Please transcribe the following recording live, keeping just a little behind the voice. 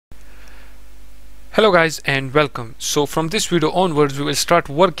Hello guys and welcome. So from this video onwards we will start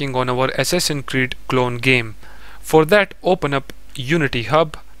working on our Assassin's Creed clone game. For that, open up Unity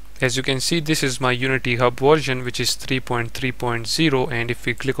Hub. As you can see, this is my Unity Hub version, which is 3.3.0, and if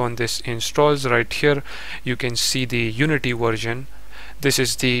we click on this installs right here, you can see the Unity version. This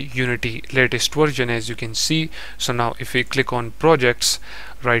is the Unity latest version, as you can see. So now if we click on projects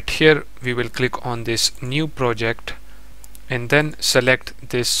right here, we will click on this new project and then select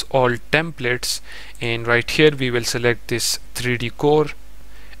this all templates, and right here we will select this 3D core,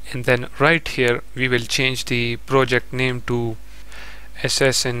 and then right here we will change the project name to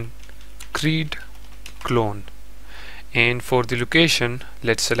Assassin's Creed clone. And for the location,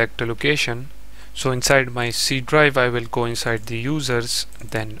 let's select a location. So inside my C drive I will go inside the users,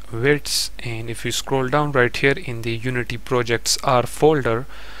 then widths, and if you scroll down right here in the Unity projects R folder,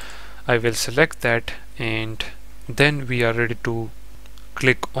 I will select that, and then we are ready to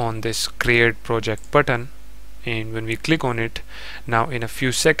click on this create project button. And when we click on it, now in a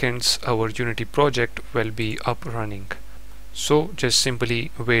few seconds our Unity project will be up running. So just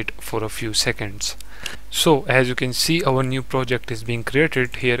simply wait for a few seconds. So as you can see, our new project is being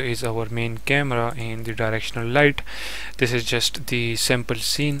created. Here is our main camera and the directional light. This is just the sample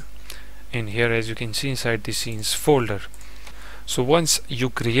scene, and here as you can see inside the scenes folder. So once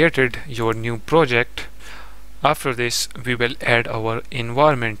you created your new project, after this we will add our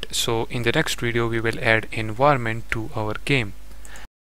environment. So in the next video we will add environment to our game.